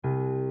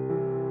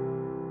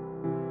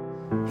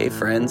Hey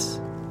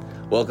friends,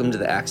 welcome to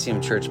the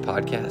Axiom Church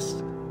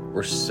podcast.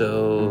 We're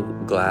so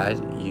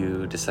glad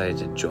you decided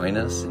to join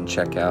us and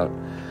check out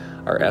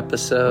our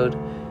episode.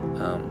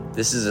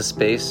 This is a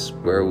space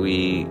where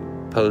we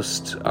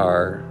post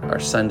our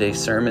Sunday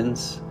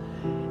sermons,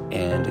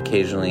 and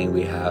occasionally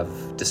we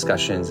have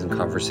discussions and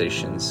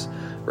conversations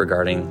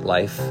regarding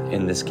life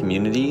in this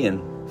community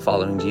and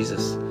following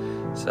Jesus.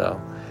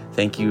 So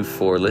thank you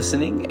for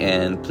listening,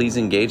 and please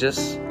engage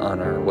us on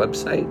our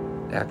website,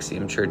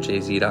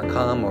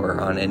 axiomchurchaz.com,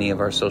 or on any of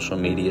our social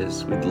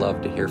medias. We'd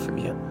love to hear from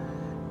you.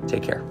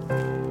 Take care.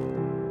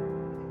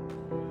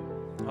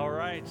 All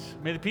right.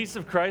 May the peace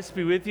of Christ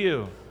be with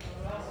you.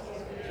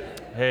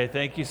 Hey,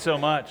 thank you so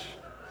much.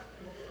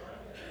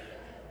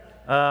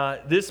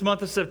 This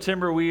month of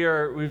September,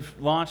 we've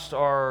launched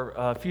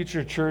our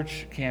Future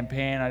Church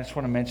campaign. I just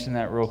want to mention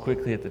that real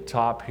quickly at the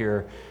top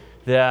here,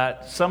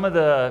 that some of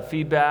the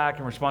feedback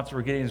and response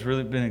we're getting has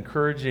really been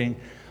encouraging.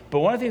 But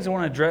one of the things I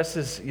want to address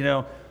is,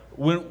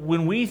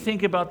 when we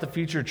think about the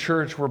future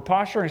church, we're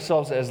posturing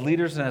ourselves as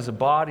leaders and as a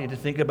body to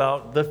think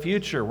about the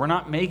future. We're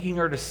not making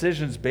our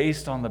decisions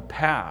based on the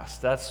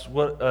past. That's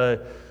what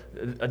a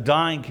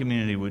dying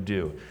community would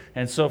do.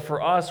 And so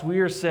for us,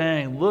 we are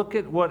saying, look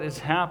at what is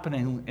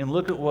happening and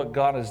look at what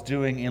God is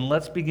doing, and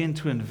let's begin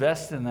to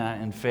invest in that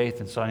in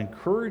faith. And so I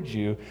encourage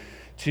you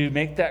to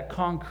make that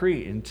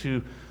concrete and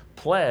to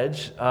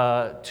pledge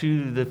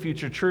to the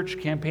Future Church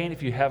campaign.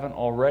 If you haven't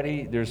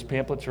already, there's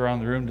pamphlets around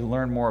the room to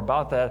learn more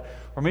about that.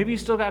 Or maybe you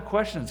still got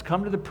questions.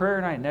 Come to the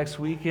prayer night next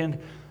weekend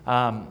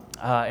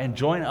and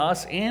join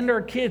us and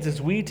our kids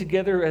as we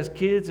together as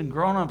kids and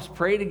grown-ups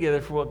pray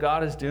together for what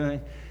God is doing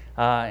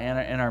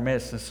in our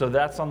midst. And so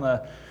that's on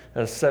the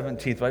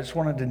 17th. I just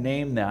wanted to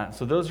name that.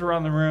 So those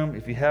around the room,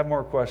 if you have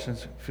more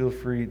questions, feel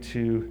free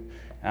to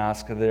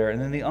ask there.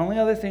 And then the only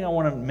other thing I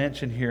want to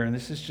mention here, and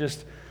this is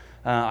just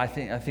I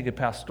think a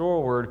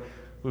pastoral word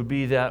would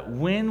be that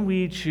when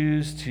we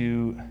choose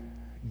to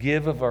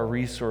give of our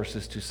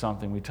resources to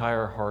something, we tie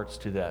our hearts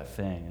to that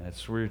thing. And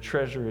it's where your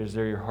treasure is,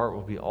 there your heart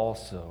will be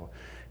also.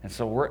 And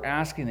so we're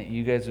asking that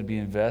you guys would be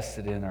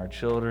invested in our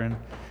children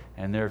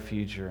and their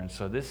future. And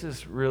so this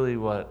is really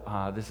what,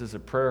 this is a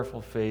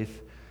prayerful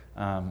faith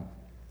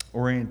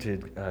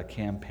oriented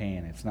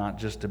campaign. It's not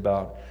just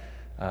about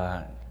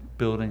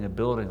building a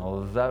building,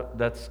 although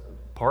that's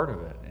part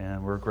of it,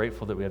 and we're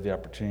grateful that we have the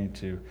opportunity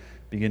to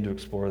begin to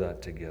explore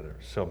that together.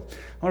 So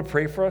I want to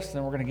pray for us, and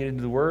then we're going to get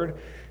into the Word.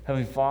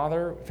 Heavenly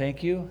Father,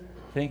 thank you.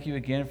 Thank you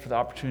again for the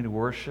opportunity to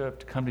worship,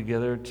 to come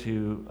together,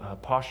 to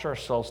posture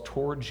ourselves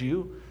towards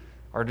you.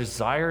 Our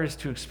desire is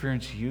to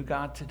experience you,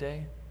 God,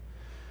 today.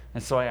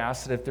 And so I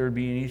ask that if there would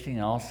be anything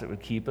else that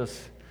would keep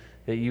us,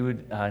 that you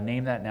would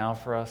name that now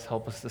for us.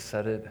 Help us to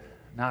set it,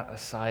 not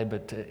aside,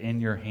 but in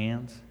your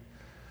hands,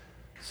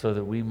 so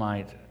that we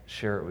might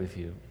share it with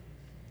you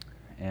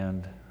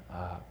and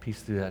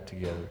piece through that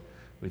together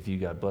with you.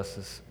 God bless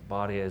this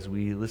body as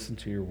we listen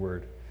to your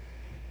word.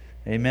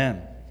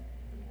 Amen.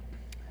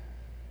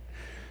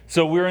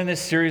 So we're in this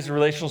series of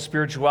relational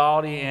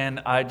spirituality,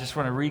 and I just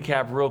want to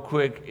recap real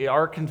quick.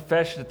 Our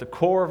confession, at the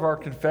core of our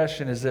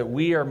confession, is that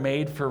we are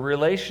made for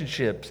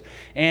relationships,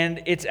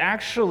 and it's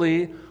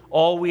actually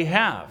all we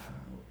have.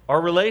 Our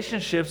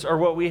relationships are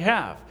what we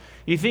have.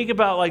 You think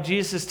about like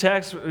Jesus'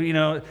 text,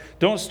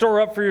 don't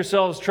store up for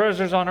yourselves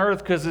treasures on earth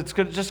because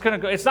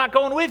it's not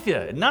going with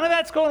you. None of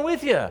that's going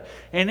with you.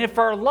 And if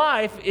our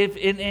life, if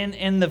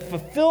in the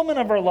fulfillment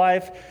of our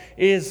life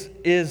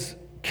is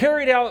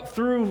carried out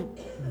through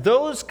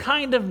those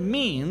kind of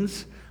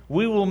means,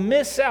 we will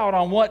miss out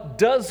on what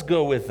does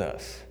go with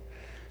us.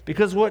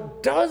 Because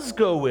what does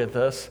go with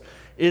us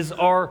is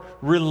our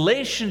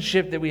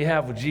relationship that we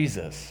have with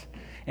Jesus.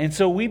 And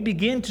so we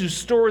begin to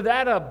store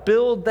that up,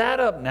 build that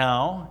up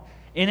now,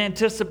 in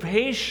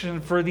anticipation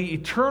for the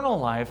eternal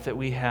life that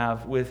we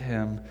have with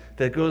him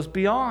that goes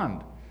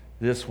beyond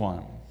this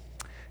one.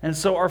 And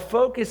so our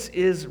focus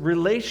is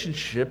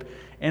relationship,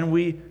 and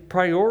we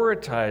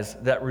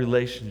prioritize that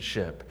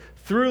relationship.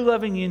 Through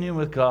loving union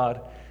with God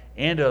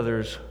and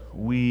others,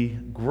 we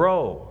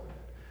grow.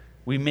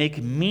 We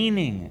make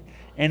meaning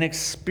and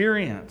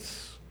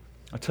experience.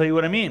 I'll tell you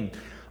what I mean.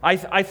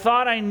 I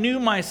thought I knew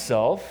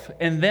myself,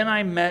 and then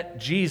I met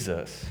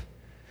Jesus.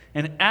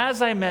 And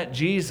as I met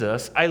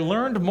Jesus, I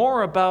learned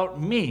more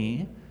about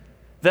me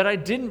that I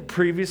didn't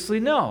previously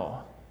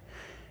know.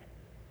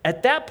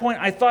 At that point,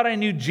 I thought I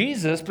knew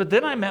Jesus, but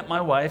then I met my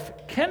wife,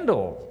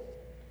 Kendall.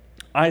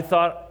 I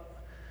thought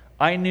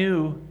I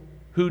knew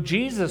who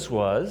Jesus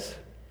was,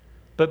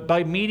 but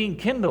by meeting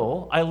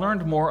Kendall, I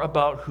learned more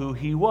about who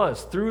he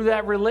was. Through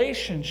that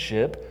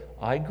relationship,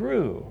 I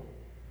grew.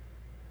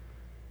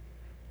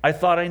 I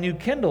thought I knew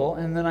Kendall,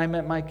 and then I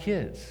met my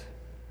kids.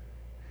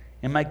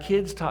 And my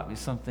kids taught me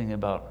something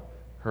about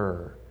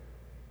her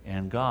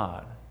and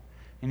God.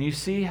 And you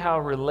see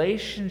how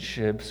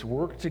relationships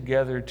work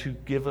together to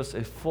give us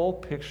a full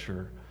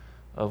picture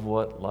of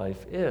what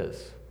life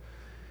is.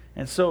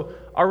 And so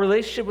our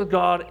relationship with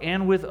God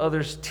and with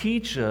others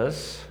teach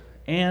us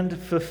and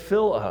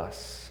fulfill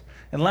us.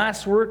 And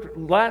last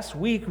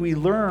week we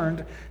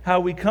learned how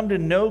we come to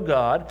know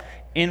God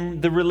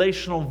in the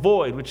relational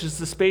void, which is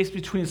the space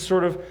between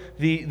sort of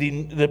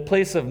the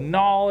place of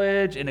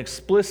knowledge and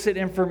explicit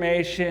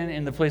information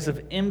and the place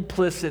of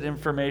implicit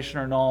information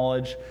or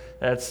knowledge.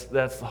 That's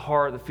the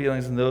heart, the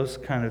feelings, and those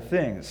kind of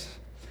things.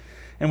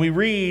 And we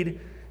read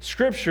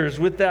scriptures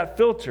with that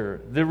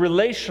filter, the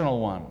relational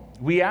one.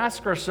 We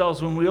ask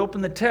ourselves when we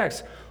open the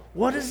text,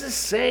 what does this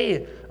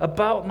say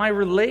about my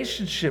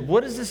relationship?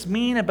 What does this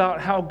mean about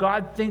how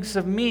God thinks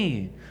of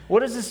me? What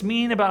does this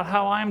mean about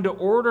how I'm to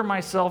order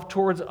myself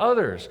towards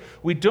others?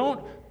 We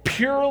don't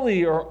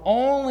purely or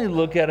only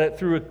look at it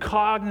through a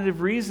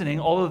cognitive reasoning,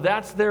 although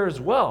that's there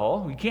as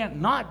well. We can't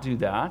not do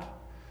that.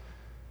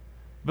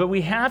 But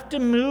we have to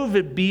move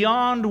it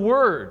beyond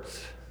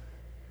words.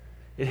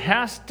 It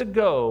has to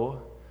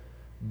go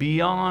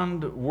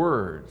beyond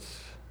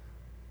words.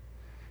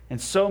 And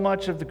so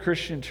much of the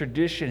Christian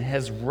tradition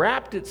has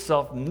wrapped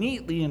itself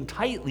neatly and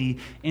tightly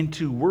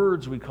into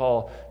words we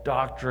call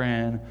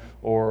doctrine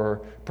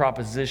or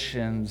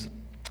propositions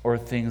or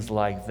things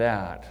like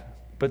that.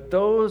 But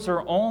those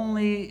are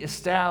only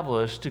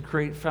established to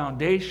create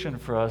foundation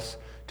for us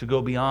to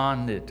go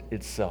beyond it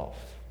itself.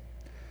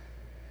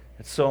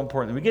 It's so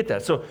important that we get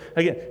that. So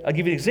again, I'll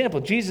give you an example.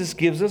 Jesus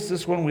gives us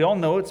this one. We all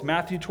know it's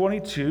Matthew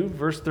 22,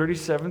 verse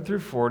 37 through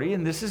 40.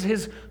 And this is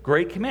his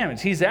great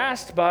commandments. He's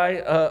asked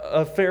by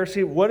a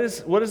Pharisee, what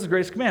is the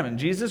greatest commandment?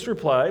 Jesus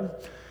replied,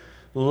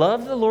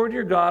 love the Lord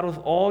your God with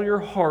all your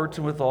heart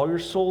and with all your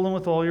soul and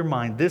with all your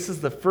mind. This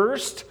is the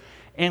first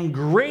and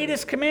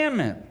greatest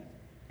commandment.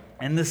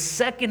 And the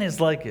second is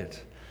like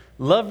it.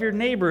 Love your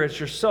neighbor as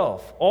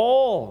yourself.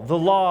 All the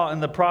law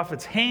and the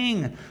prophets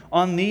hang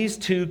on these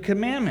two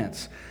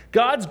commandments.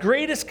 God's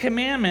greatest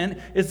commandment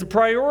is the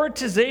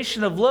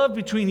prioritization of love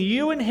between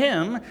you and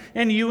him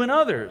and you and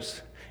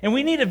others. And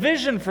we need a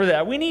vision for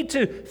that. We need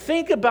to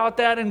think about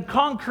that in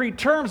concrete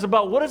terms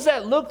about what does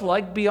that look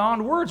like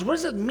beyond words? What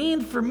does it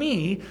mean for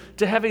me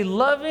to have a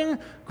loving,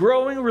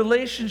 growing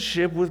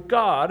relationship with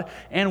God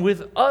and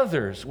with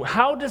others?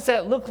 How does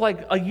that look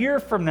like a year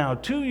from now,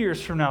 2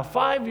 years from now,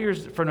 5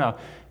 years from now,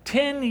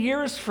 10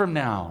 years from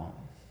now?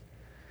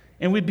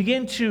 And we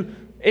begin to,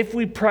 if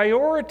we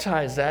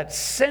prioritize that,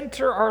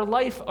 center our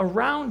life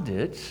around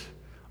it,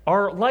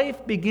 our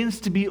life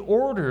begins to be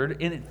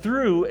ordered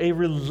through a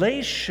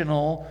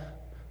relational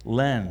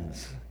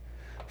lens,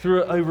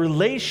 through a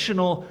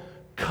relational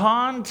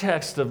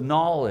context of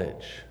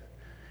knowledge.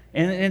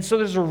 And so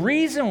there's a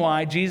reason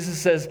why Jesus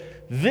says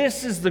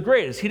this is the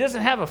greatest. He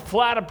doesn't have a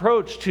flat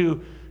approach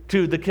to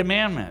the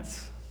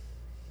commandments.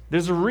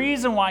 There's a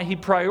reason why he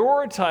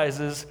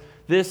prioritizes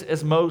this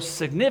as most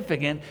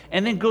significant,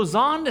 and then goes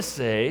on to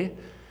say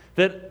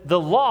that the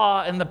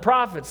law and the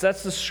prophets,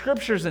 that's the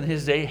scriptures in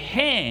his day,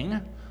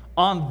 hang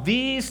on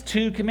these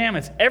two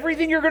commandments.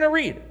 Everything you're going to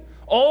read,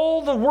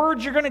 all the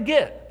words you're going to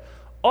get,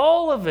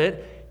 all of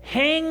it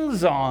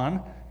hangs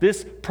on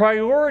this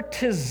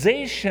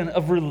prioritization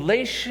of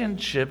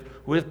relationship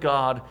with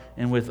God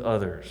and with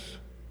others.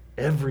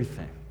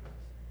 Everything.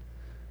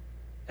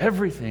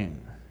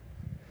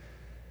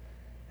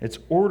 It's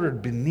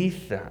ordered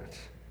beneath that.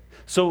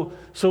 So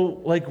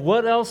like,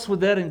 what else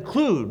would that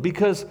include?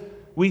 Because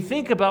we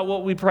think about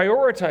what we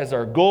prioritize,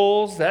 our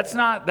goals, that's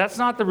not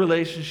the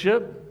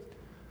relationship.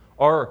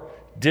 Our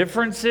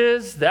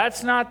differences,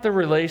 that's not the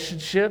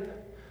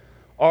relationship.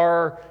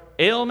 Our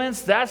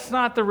ailments, that's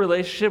not the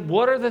relationship.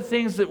 What are the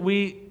things that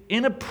we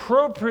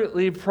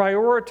inappropriately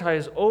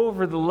prioritize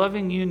over the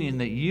loving union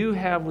that you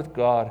have with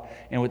God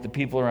and with the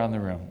people around the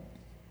room?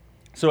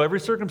 So every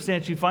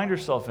circumstance you find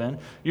yourself in,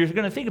 you're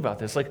going to think about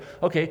this. Like,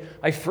 okay,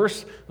 I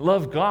first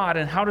love God,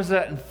 and how does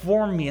that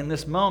inform me in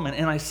this moment?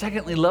 And I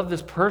secondly love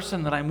this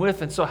person that I'm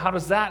with, and so how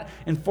does that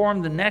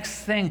inform the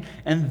next thing?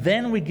 And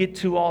then we get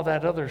to all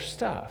that other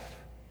stuff.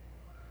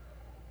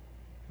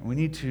 We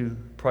need to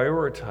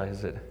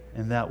prioritize it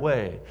in that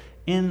way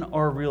in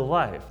our real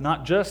life,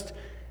 not just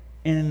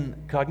in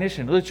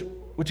cognition, which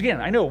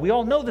again, I know, we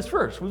all know this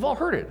verse. We've all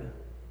heard it.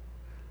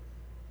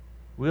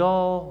 We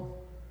all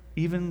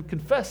even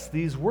confess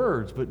these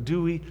words, but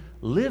do we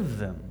live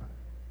them?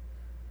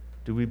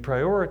 Do we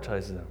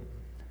prioritize them?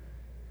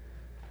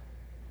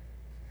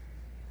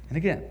 And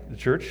again, the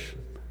church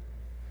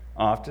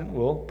often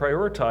will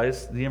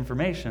prioritize the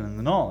information and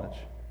the knowledge.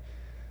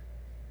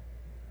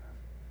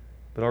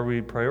 But are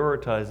we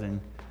prioritizing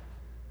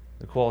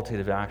the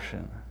qualitative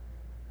action,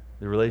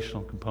 the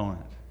relational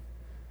component,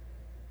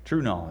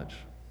 true knowledge,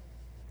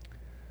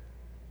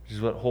 which is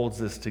what holds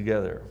this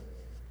together?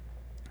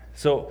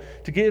 So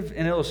to give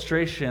an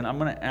illustration, I'm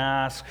going to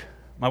ask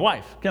my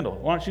wife, Kendall,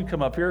 why don't you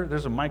come up here?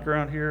 There's a mic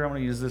around here. I'm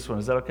going to use this one.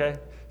 Is that okay?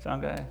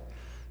 Sound guy?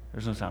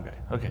 There's no sound guy.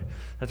 Okay,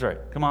 that's right.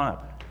 Come on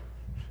up.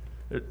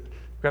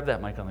 Grab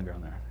that mic on the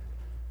ground there.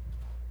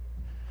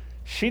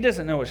 She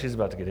doesn't know what she's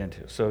about to get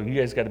into, so you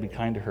guys got to be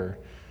kind to her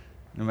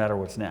no matter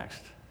what's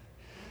next.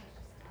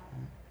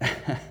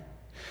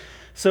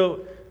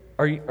 So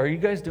are you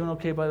guys doing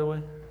okay, by the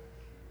way?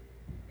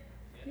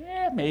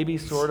 Yeah, maybe,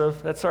 sort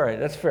of. That's all right.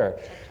 That's fair.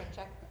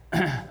 Check.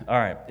 All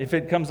right. If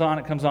it comes on,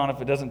 it comes on.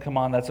 If it doesn't come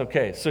on, that's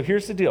okay. So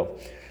here's the deal.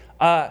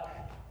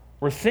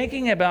 We're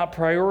thinking about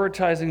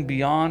prioritizing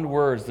beyond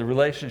words, the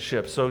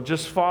relationship. So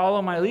just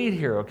follow my lead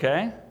here,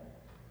 okay?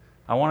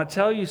 I want to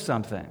tell you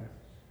something.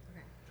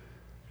 Okay.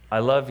 I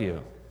love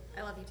you.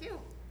 I love you too.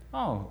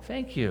 Oh,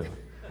 thank you.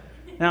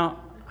 Now,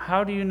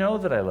 how do you know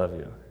that I love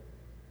you?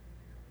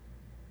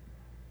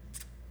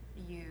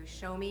 You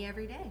show me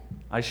every day.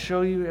 I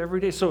show you every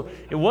day. So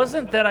it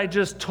wasn't that I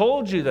just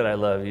told you that I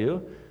love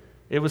you.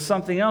 It was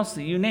something else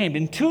that you named.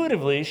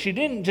 Intuitively, she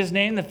didn't just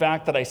name the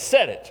fact that I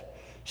said it.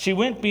 She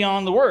went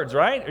beyond the words,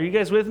 right? Are you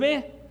guys with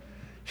me?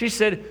 She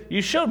said,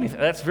 you showed me.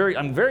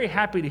 I'm very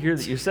happy to hear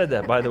that you said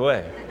that, by the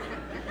way.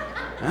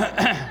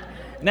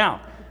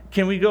 Now,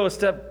 can we go a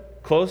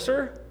step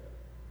closer?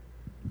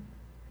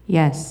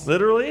 Yes.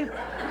 Literally?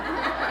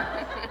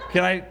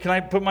 Can I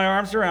put my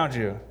arms around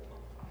you?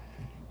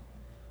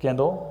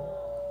 Kendall,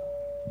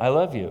 I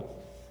love you.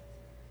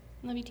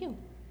 Love you too.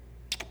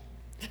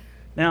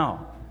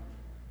 Now,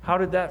 how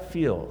did that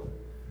feel?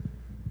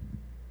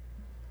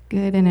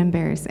 Good and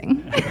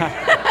embarrassing.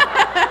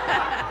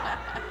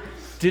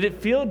 Did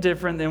it feel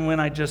different than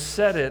when I just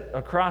said it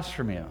across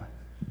from you?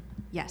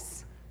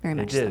 Yes, very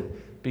much It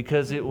did,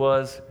 because it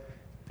was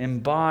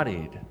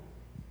embodied.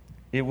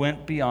 It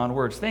went beyond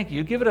words. Thank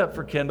you. Give it up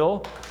for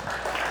Kendall.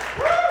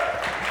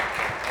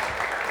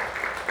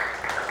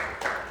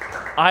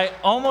 I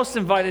almost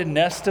invited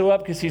Nesto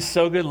up because he's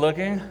so good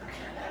looking,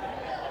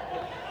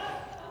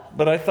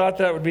 but I thought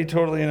that would be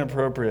totally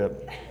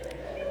inappropriate.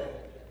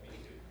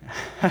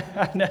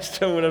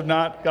 Nesto would have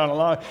not gone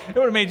along. It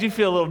would have made you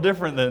feel a little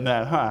different than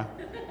that, huh?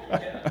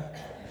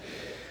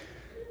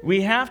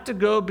 We have to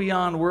go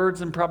beyond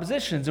words and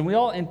propositions, and we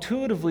all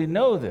intuitively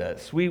know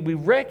this. We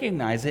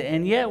recognize it,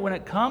 and yet when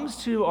it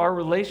comes to our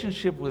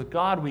relationship with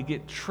God, we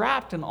get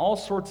trapped in all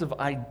sorts of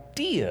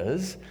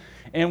ideas,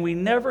 and we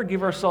never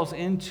give ourselves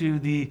into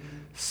the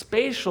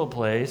spatial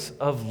place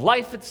of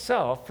life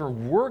itself for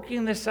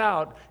working this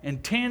out in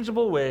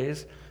tangible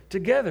ways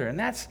together. And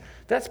that's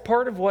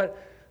part of what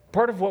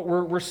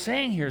we're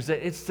saying here is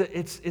that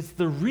it's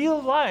the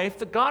real life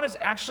that God is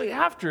actually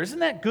after. Isn't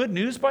that good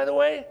news, by the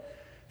way?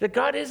 That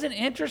God isn't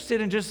interested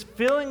in just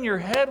filling your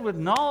head with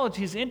knowledge.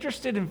 He's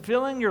interested in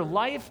filling your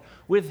life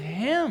with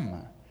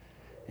Him.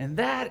 And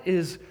that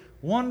is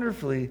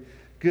wonderfully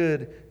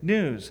good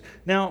news.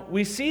 Now,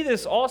 we see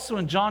this also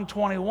in John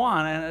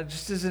 21, and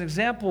just as an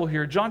example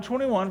here, John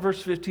 21,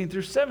 verse 15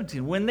 through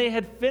 17. When they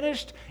had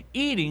finished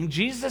eating,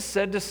 Jesus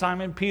said to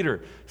Simon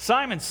Peter,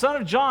 "Simon, son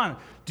of John,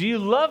 do you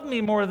love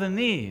me more than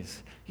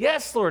these?"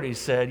 "Yes, Lord," he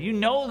said, "you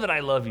know that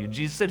I love you."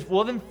 Jesus said,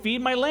 "Well, then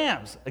feed my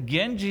lambs."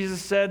 Again,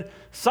 Jesus said,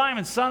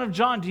 "Simon, son of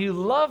John, do you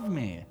love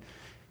me?"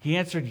 He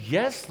answered,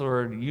 "Yes,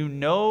 Lord, you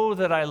know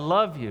that I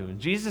love you." And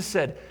Jesus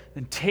said,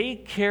 "Then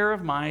take care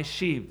of my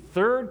sheep."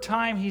 Third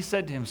time he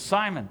said to him,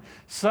 "Simon,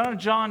 son of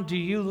John, do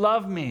you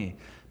love me?"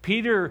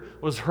 Peter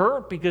was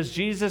hurt because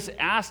Jesus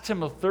asked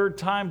him a third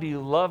time, "Do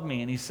you love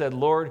me?" And he said,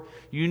 "Lord,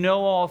 you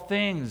know all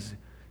things,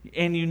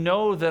 and you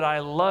know that I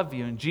love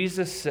you." And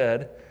Jesus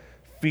said,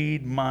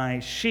 "Feed my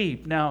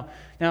sheep." Now,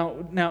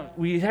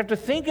 we have to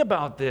think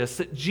about this,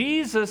 that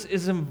Jesus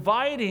is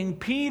inviting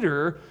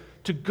Peter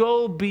to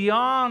go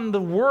beyond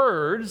the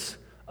words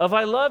of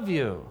 "I love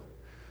you,"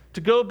 to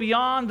go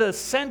beyond the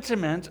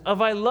sentiment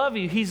of "I love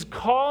you." He's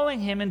calling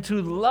him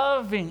into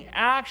loving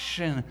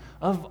action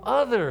of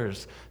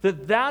others,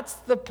 that's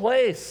the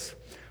place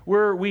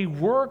where we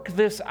work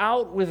this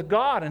out with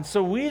God. And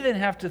so we then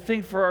have to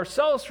think for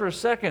ourselves for a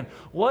second,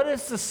 what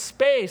is the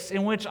space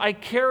in which I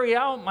carry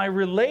out my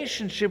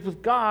relationship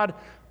with God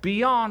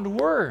beyond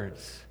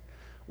words?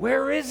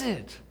 Where is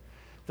it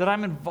that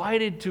I'm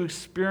invited to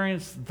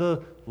experience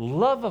the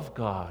love of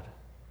God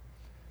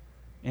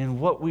in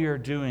what we are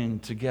doing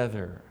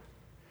together?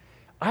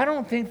 I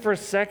don't think for a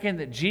second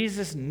that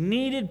Jesus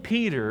needed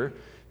Peter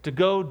to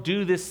go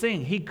do this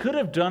thing. He could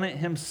have done it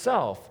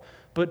himself.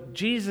 But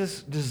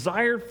Jesus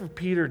desired for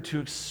Peter to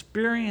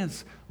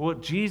experience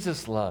what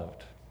Jesus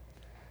loved,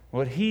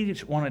 what he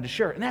wanted to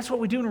share. And that's what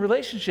we do in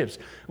relationships.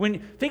 When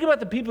think about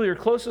the people you're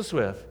closest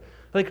with,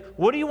 like,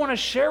 what do you want to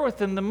share with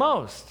them the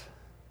most?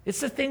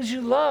 It's the things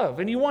you love.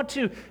 And you want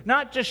to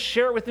not just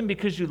share it with them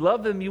because you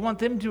love them, you want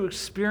them to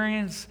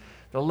experience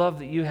the love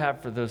that you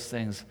have for those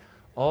things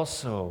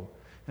also.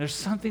 And there's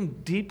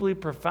something deeply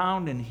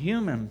profound and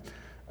human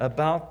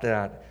about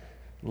that.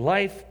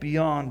 Life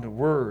beyond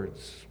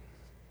words.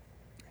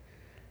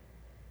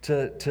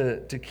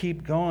 To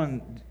keep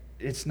going,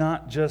 it's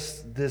not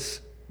just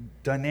this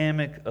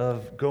dynamic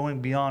of going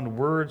beyond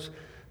words,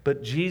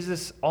 but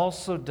Jesus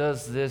also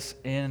does this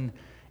in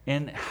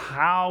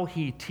how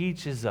he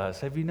teaches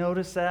us. Have you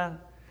noticed that?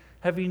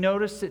 Have you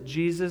noticed that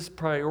Jesus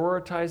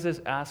prioritizes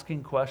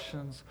asking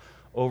questions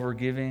over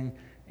giving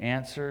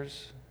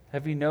answers?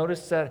 Have you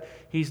noticed that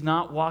he's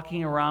not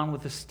walking around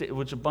with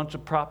a bunch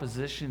of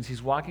propositions?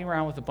 He's walking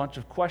around with a bunch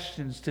of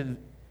questions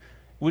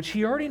which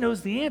he already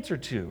knows the answer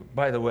to,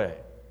 by the way.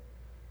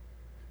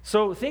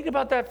 So think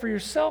about that for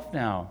yourself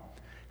now.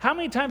 How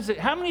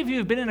many of you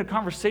have been in a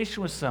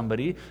conversation with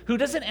somebody who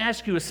doesn't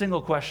ask you a single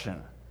question?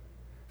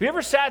 Have you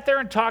ever sat there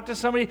and talked to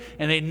somebody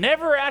and they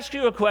never ask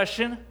you a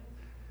question?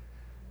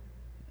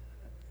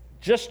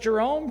 Just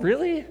Jerome?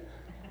 Really?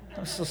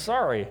 I'm so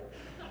sorry.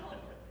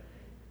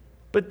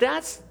 But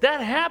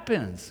that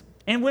happens.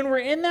 And when we're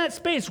in that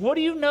space, what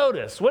do you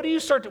notice?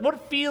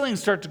 What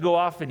feelings start to go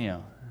off in you?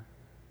 I'm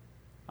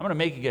going to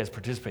make you guys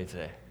participate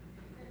today.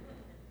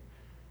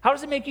 How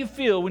does it make you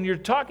feel when you're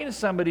talking to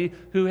somebody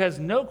who has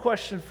no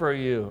question for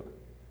you?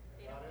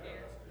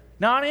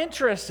 Not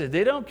interested.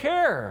 They don't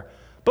care.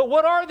 But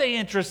what are they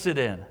interested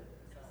in?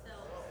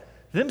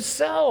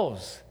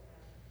 Themselves.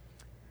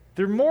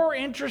 They're more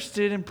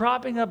interested in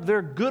propping up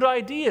their good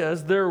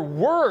ideas, their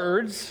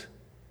words,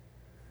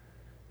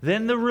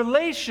 than the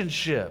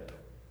relationship.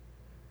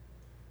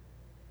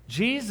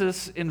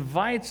 Jesus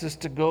invites us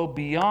to go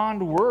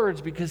beyond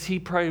words because he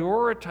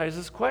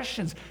prioritizes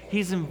questions.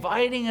 He's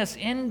inviting us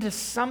into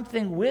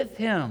something with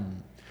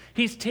him.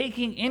 He's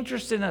taking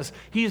interest in us.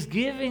 He's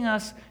giving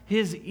us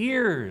his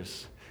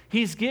ears.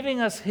 He's giving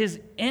us his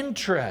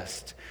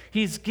interest.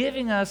 He's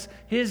giving us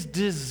his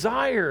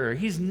desire.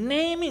 He's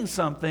naming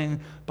something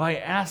by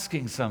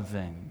asking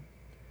something.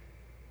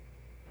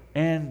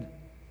 And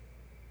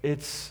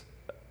it's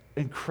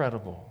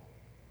incredible.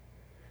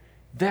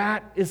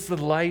 That is the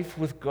life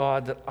with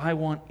God that I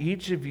want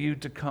each of you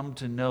to come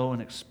to know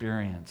and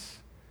experience.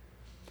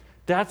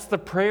 That's the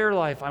prayer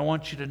life I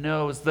want you to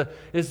know, is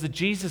the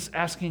Jesus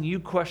asking you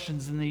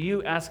questions and the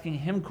you asking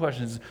him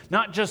questions,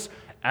 not just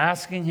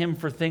asking him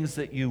for things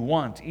that you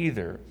want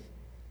either.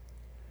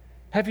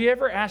 Have you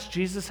ever asked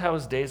Jesus how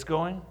his day's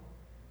going?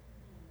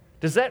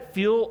 Does that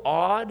feel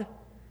odd?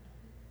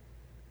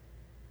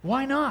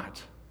 Why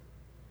not?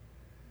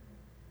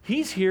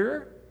 He's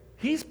here.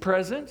 He's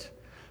present.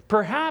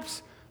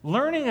 Perhaps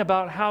learning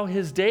about how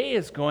his day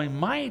is going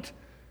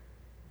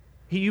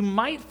you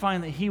might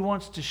find that he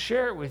wants to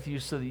share it with you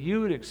so that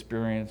you would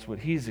experience what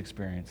he's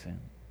experiencing.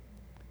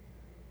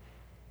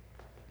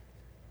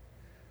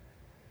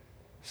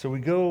 So we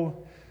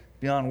go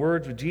beyond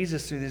words with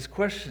Jesus through these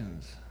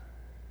questions.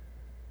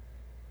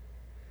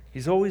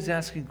 He's always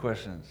asking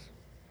questions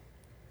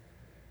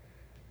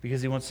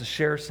because he wants to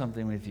share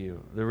something with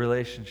you, the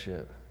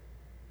relationship.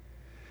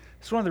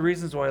 It's one of the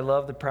reasons why I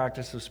love the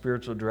practice of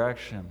spiritual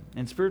direction.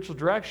 In spiritual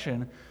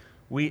direction,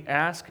 we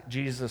ask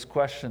Jesus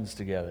questions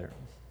together.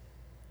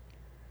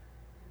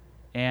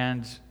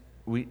 And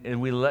we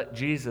let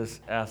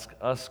Jesus ask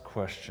us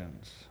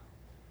questions.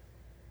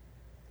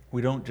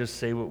 We don't just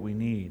say what we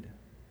need.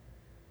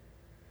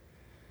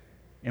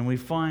 And we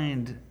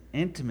find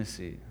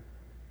intimacy.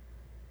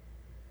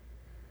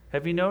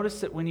 Have you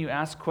noticed that when you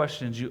ask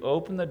questions, you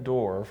open the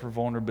door for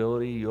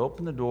vulnerability, you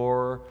open the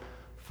door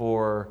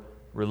for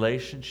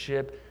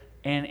relationship,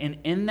 and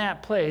in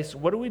that place,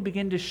 what do we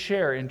begin to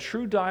share in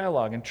true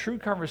dialogue, in true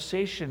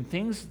conversation?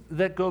 Things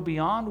that go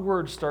beyond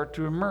words start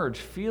to emerge.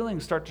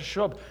 Feelings start to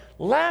show up.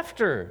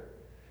 Laughter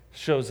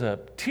shows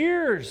up.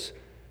 Tears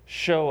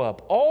show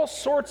up. All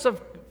sorts of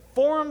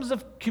forms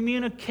of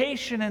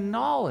communication and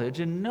knowledge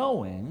and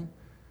knowing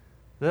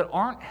that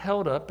aren't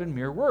held up in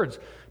mere words.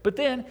 But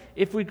then,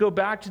 if we go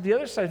back to the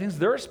other side of things,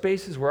 there are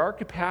spaces where our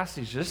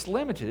capacity is just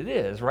limited. It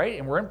is, right?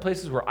 And we're in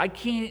places where I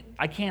can't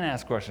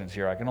ask questions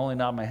here. I can only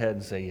nod my head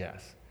and say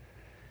yes.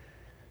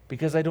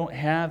 Because I don't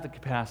have the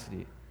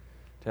capacity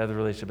to have the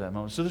relationship at that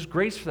moment. So there's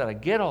grace for that. I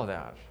get all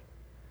that.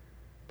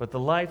 But the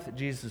life that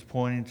Jesus is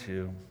pointing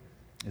to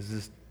is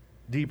this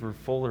deeper,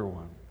 fuller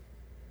one.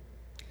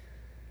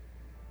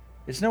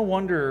 It's no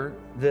wonder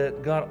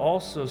that God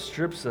also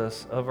strips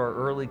us of our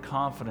early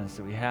confidence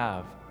that we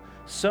have.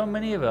 So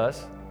many of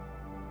us,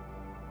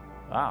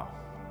 wow.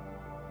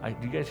 Do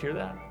you guys hear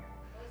that?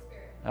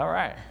 All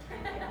right.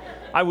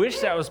 I wish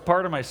that was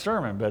part of my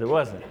sermon, but it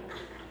wasn't.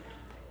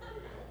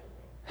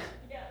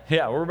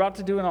 Yeah, we're about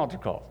to do an altar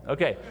call.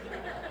 Okay.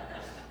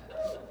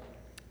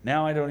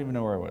 Now I don't even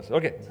know where I was.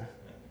 Okay.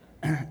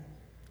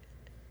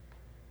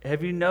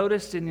 Have you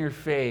noticed in your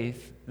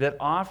faith that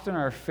often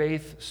our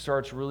faith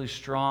starts really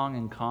strong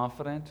and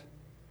confident,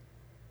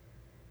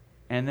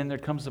 and then there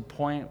comes a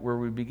point where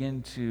we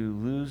begin to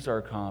lose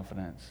our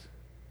confidence?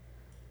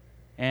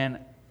 And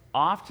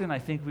often I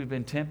think we've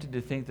been tempted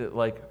to think that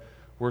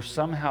we're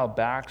somehow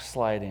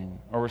backsliding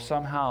or we're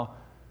somehow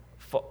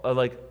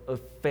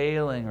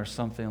failing or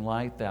something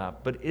like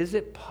that. But is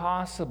it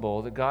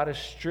possible that God is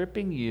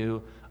stripping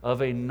you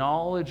of a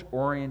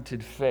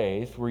knowledge-oriented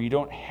faith where you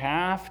don't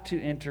have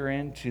to enter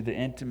into the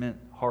intimate,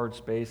 hard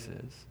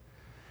spaces?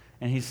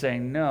 And he's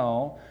saying,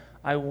 no,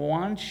 I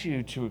want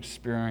you to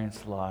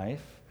experience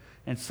life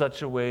in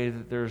such a way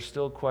that there are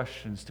still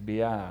questions to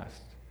be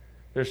asked.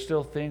 There's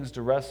still things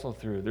to wrestle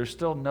through. There's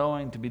still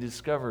knowing to be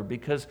discovered,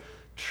 because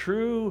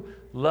true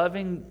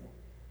loving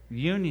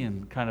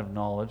union kind of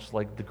knowledge,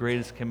 like the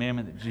greatest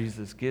commandment that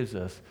Jesus gives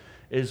us,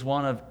 is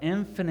one of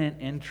infinite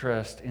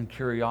interest and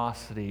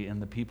curiosity in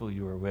the people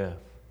you are with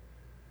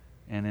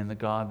and in the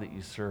God that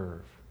you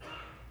serve.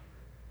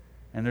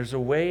 And there's a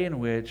way in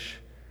which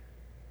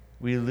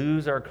we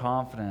lose our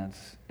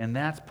confidence. And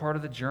that's part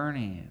of the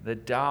journey,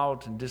 that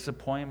doubt and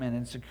disappointment,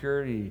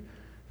 insecurity,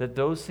 that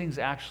those things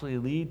actually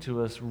lead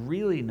to us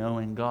really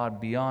knowing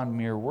God beyond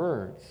mere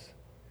words.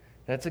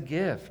 That's a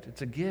gift.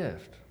 It's a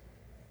gift.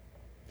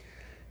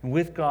 And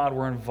with God,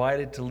 we're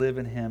invited to live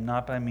in Him,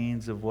 not by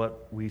means of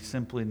what we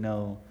simply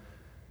know,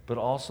 but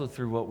also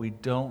through what we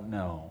don't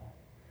know.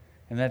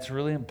 And that's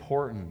really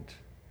important,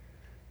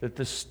 that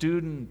the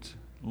student,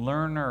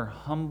 learner,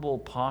 humble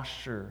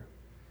posture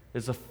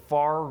is a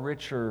far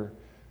richer,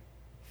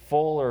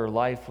 fuller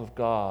life with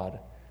God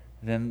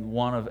than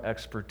one of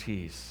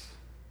expertise.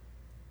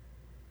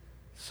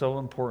 So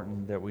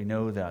important that we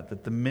know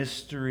that the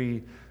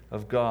mystery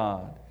of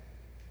God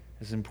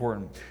is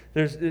important.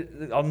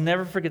 I'll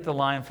never forget the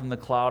line from The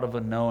Cloud of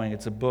Unknowing.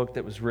 It's a book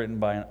that was written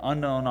by an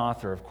unknown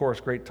author. Of course,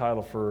 great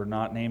title for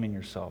not naming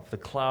yourself. The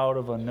Cloud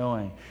of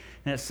Unknowing.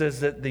 And it says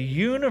that the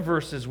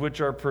universes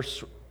which are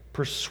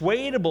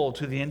persuadable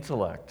to the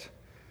intellect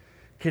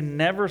can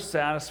never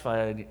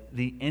satisfy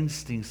the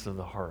instincts of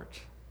the heart.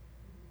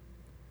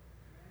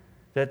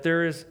 That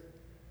there is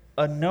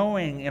a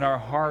knowing in our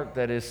heart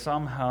that is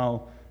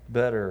somehow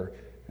better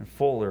and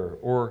fuller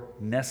or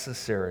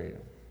necessary,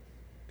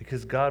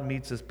 because God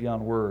meets us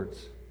beyond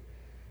words.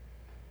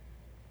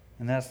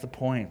 And that's the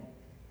point.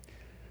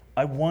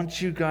 I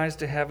want you guys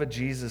to have a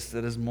Jesus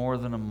that is more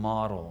than a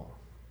model.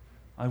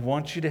 I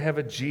want you to have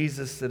a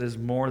Jesus that is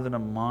more than a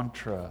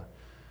mantra.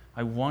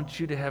 I want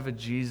you to have a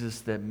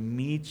Jesus that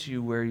meets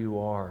you where you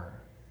are.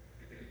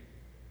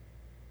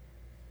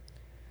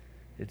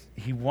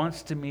 He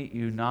wants to meet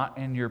you not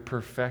in your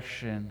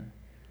perfection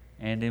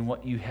and in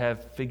what you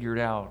have figured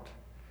out.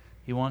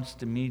 He wants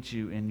to meet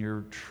you in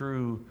your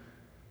true,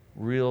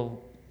 real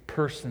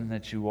person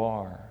that you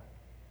are.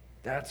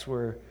 That's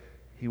where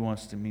He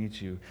wants to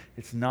meet you.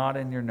 It's not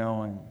in your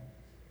knowing.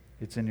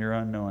 It's in your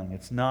unknowing.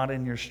 It's not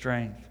in your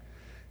strength.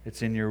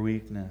 It's in your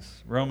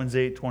weakness. Romans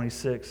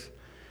 8:26.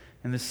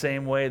 In the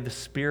same way, the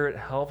Spirit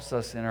helps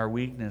us in our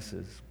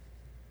weaknesses.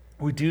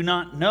 We do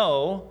not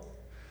know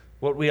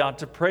what we ought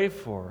to pray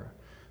for,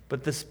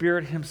 but the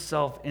Spirit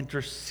Himself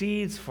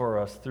intercedes for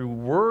us through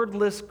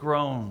wordless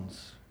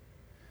groans.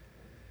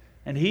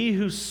 And He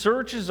who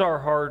searches our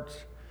hearts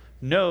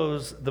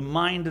knows the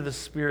mind of the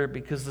Spirit,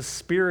 because the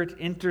Spirit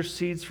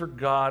intercedes for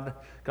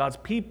God's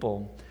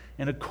people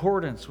in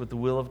accordance with the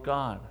will of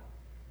God.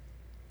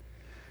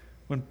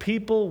 When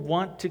people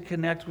want to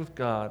connect with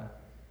God,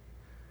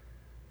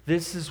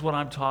 this is what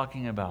I'm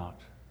talking about.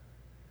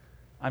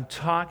 I'm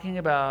talking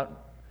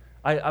about,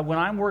 when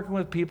I'm working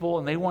with people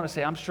and they want to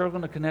say, I'm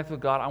struggling to connect with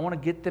God, I want to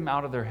get them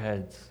out of their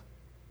heads.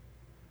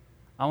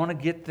 I want to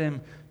get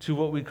them to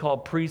what we call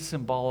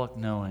pre-symbolic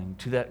knowing,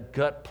 to that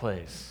gut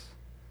place,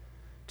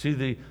 to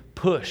the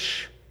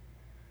push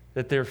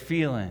that they're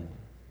feeling.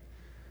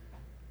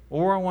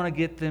 Or I want to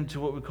get them to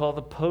what we call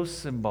the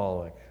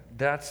post-symbolic.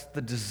 That's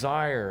the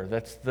desire.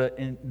 That's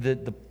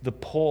the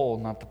pull,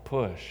 not the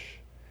push.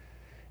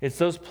 It's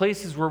those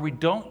places where we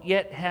don't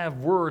yet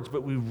have words,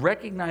 but we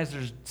recognize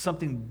there's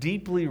something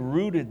deeply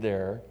rooted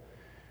there,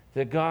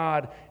 that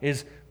God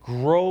is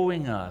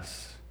growing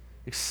us,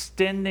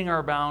 extending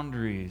our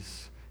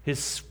boundaries. His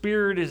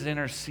Spirit is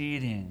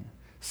interceding.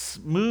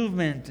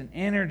 Movement and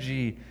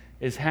energy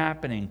is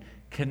happening.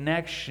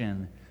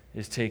 Connection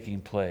is taking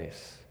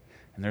place.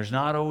 And there's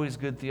not always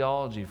good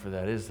theology for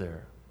that, is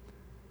there?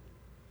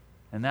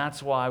 And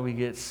that's why we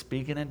get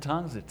speaking in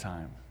tongues at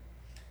times.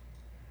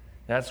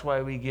 That's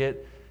why we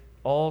get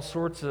all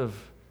sorts of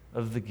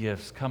the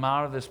gifts come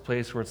out of this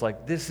place where it's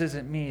like, this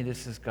isn't me,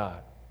 this is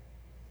God.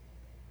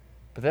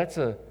 But that's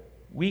a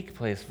weak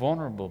place,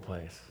 vulnerable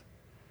place.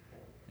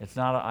 It's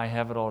not a I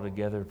have it all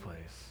together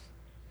place.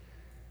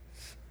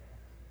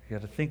 You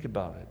got to think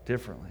about it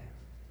differently.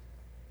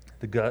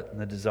 The gut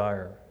and the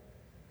desire.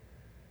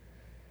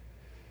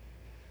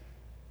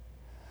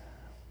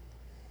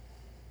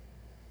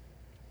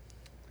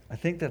 I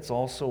think that's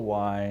also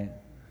why,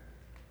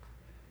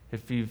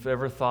 if you've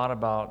ever thought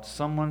about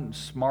someone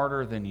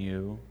smarter than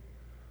you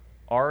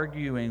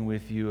arguing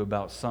with you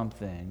about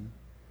something,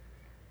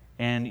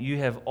 and you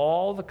have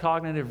all the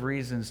cognitive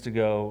reasons to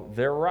go,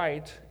 they're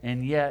right,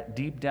 and yet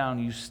deep down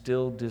you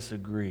still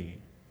disagree.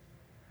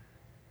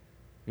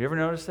 You ever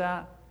notice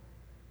that?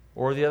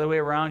 Or the other way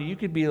around, you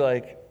could be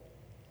like,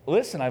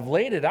 listen, I've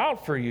laid it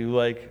out for you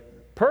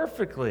like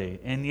perfectly,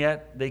 and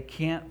yet they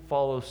can't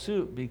follow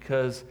suit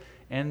because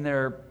in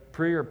their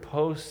pre or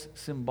post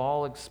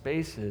symbolic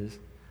spaces,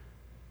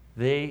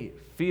 they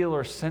feel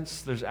or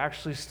sense there's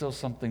actually still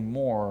something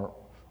more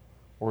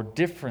or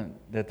different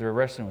that they're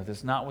wrestling with.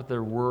 It's not what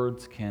their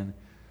words can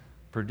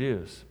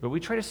produce. But we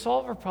try to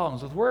solve our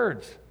problems with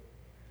words.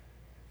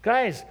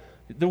 Guys,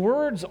 the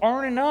words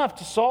aren't enough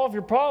to solve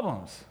your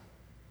problems.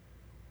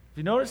 Have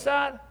you noticed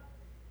that?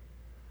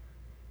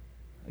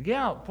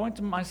 Again, I'll point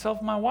to myself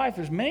and my wife.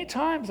 There's many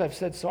times I've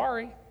said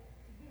sorry.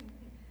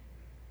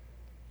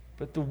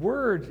 But the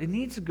words, it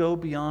needs to go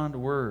beyond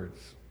words.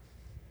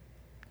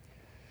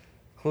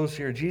 Close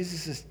here.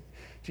 Jesus'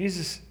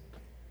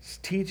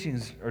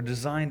 teachings are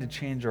designed to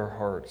change our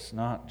hearts,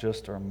 not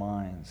just our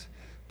minds.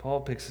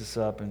 Paul picks this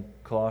up in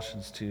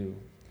Colossians 2.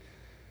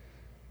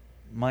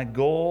 My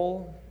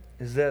goal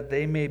is that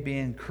they may be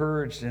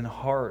encouraged in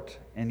heart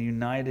and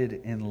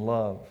united in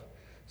love,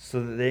 so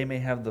that they may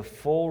have the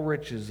full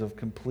riches of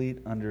complete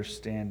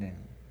understanding.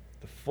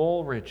 The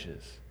full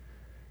riches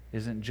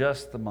isn't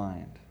just the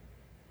mind.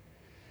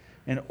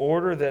 In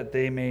order that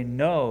they may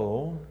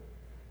know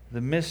the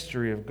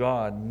mystery of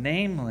God,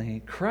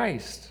 namely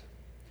Christ,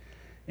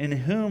 in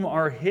whom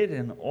are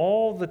hidden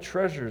all the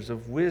treasures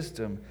of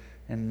wisdom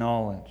and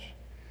knowledge.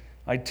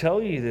 I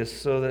tell you this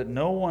so that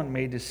no one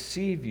may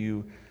deceive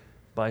you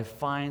by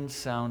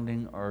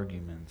fine-sounding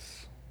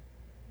arguments.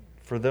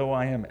 For though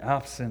I am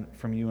absent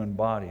from you in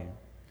body,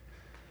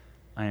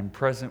 I am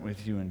present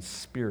with you in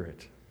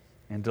spirit,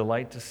 and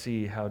delight to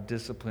see how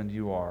disciplined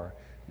you are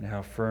and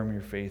how firm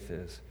your faith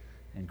is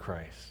in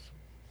Christ.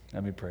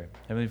 Let me pray.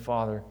 Heavenly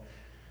Father,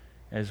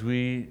 as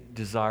we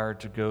desire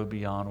to go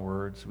beyond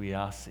words, we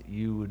ask that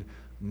you would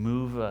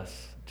move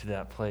us to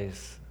that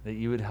place, that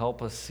you would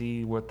help us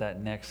see what that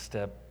next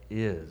step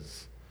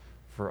is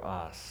for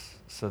us,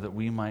 so that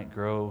we might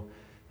grow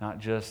not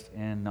just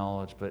in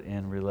knowledge, but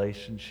in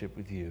relationship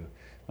with you.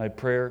 My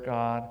prayer,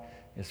 God,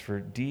 is for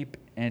deep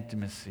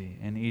intimacy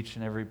in each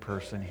and every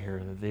person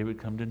here, that they would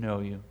come to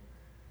know you,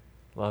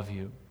 love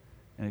you,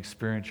 and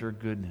experience your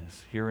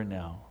goodness here and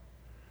now.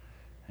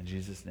 In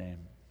Jesus' name,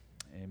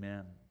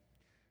 amen.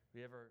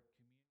 We have our